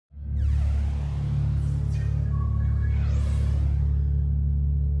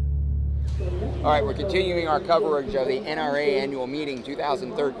All right, we're continuing our coverage of the NRA Annual Meeting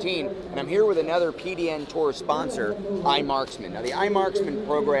 2013, and I'm here with another PDN Tour sponsor, iMarksman. Now, the iMarksman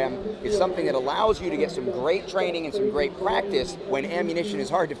program is something that allows you to get some great training and some great practice when ammunition is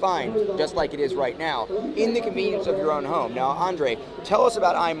hard to find, just like it is right now, in the convenience of your own home. Now, Andrey, tell us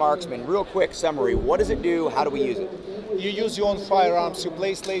about iMarksman. Real quick summary. What does it do? How do we use it? You use your own firearms. You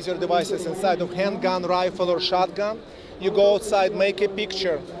place laser devices inside of handgun, rifle, or shotgun. You go outside, make a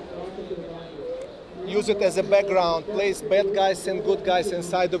picture. Use it as a background, place bad guys and good guys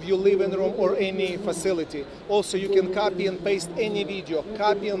inside of your living room or any facility. Also, you can copy and paste any video,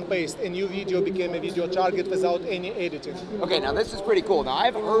 copy and paste, and your video became a video target without any editing. Okay, now this is pretty cool. Now,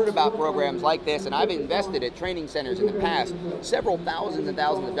 I've heard about programs like this, and I've invested at training centers in the past, several thousands and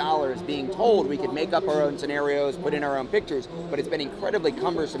thousands of dollars being told we could make up our own scenarios, put in our own pictures, but it's been incredibly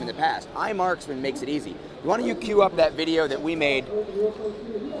cumbersome in the past. iMarksman makes it easy. Why don't you cue up that video that we made?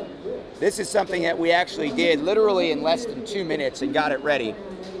 This is something that we actually did literally in less than 2 minutes and got it ready.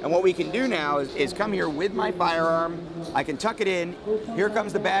 And what we can do now is come here with my firearm. I can tuck it in. Here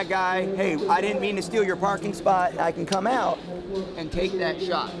comes the bad guy. Hey, I didn't mean to steal your parking spot. I can come out and take that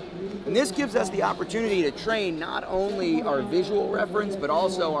shot. And this gives us the opportunity to train not only our visual reference, but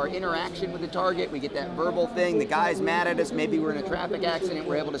also our interaction with the target. We get that verbal thing. The guy's mad at us. Maybe we're in a traffic accident.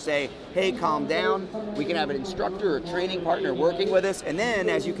 We're able to say, hey, calm down. We can have an instructor or training partner working with us. And then,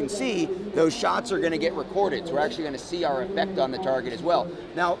 as you can see, those shots are going to get recorded. So we're actually going to see our effect on the target as well.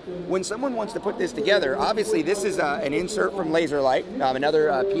 Now, when someone wants to put this together, obviously this is an insert from LaserLight, another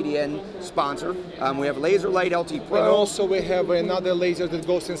PDN sponsor. We have LaserLight LT Pro. And also we have another laser that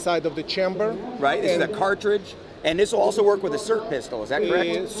goes inside of the chamber. Right, this is a cartridge. And this will also work with a SIRT pistol, is that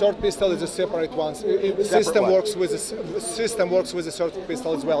correct? SIRT pistol is a separate one. System works with the SIRT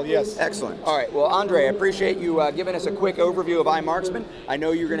pistol as well, yes. Excellent. All right, well, Andrey, I appreciate you giving us a quick overview of iMarksman. I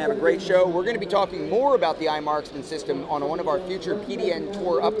know you're going to have a great show. We're going to be talking more about the iMarksman system on one of our future PDN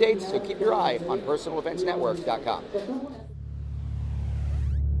Tour updates, so keep your eye on PersonalDefenseNetwork.com.